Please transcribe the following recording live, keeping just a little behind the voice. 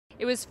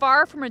It was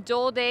far from a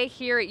dull day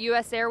here at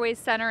U.S. Airways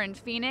Center in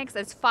Phoenix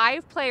as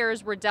 5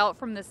 players were dealt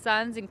from the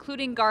Suns,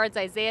 including guards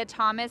Isaiah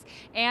Thomas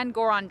and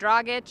Goran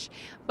Dragic.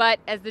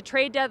 But as the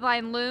trade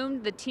deadline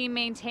loomed, the team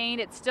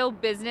maintained it's still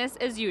business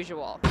as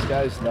usual. These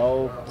guys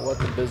know what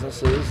the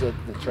business is. That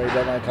the trade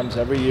deadline comes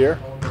every year,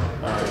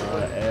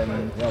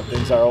 and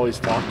things are always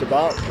talked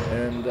about.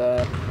 And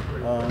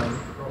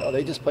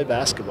they just play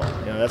basketball.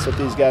 That's what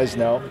these guys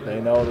know.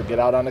 They know to get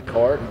out on the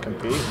court and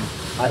compete.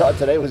 And I thought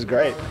today was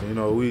great.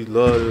 We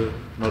love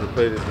to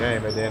play this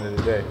game at the end of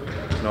the day.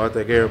 I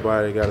think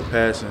everybody got a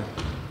passion,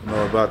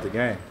 about the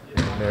game.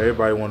 And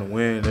everybody want to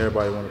win.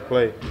 Everybody want to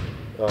play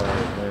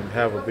and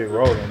have a big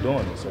role in doing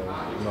it.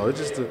 So it's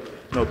just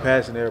the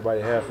passion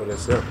everybody have for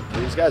themselves.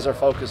 These guys are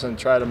focused on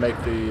trying to make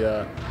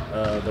the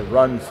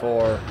run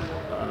for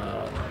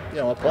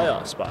a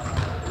playoff spot.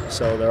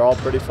 So they're all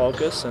pretty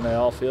focused and they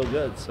all feel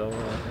good. So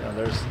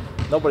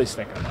nobody's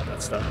thinking about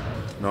that stuff.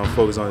 I'm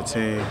focused on the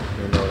team,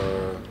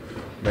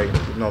 making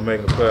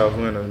the playoff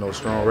win.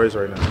 Strong race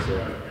right now.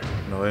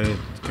 So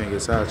can't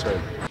get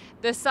sidetracked.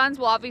 The Suns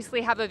will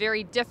obviously have a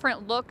very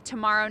different look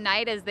tomorrow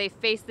night as they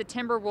face the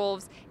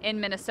Timberwolves in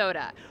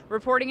Minnesota.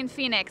 Reporting in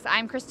Phoenix,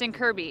 I'm Kristin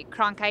Kirby,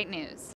 Cronkite News.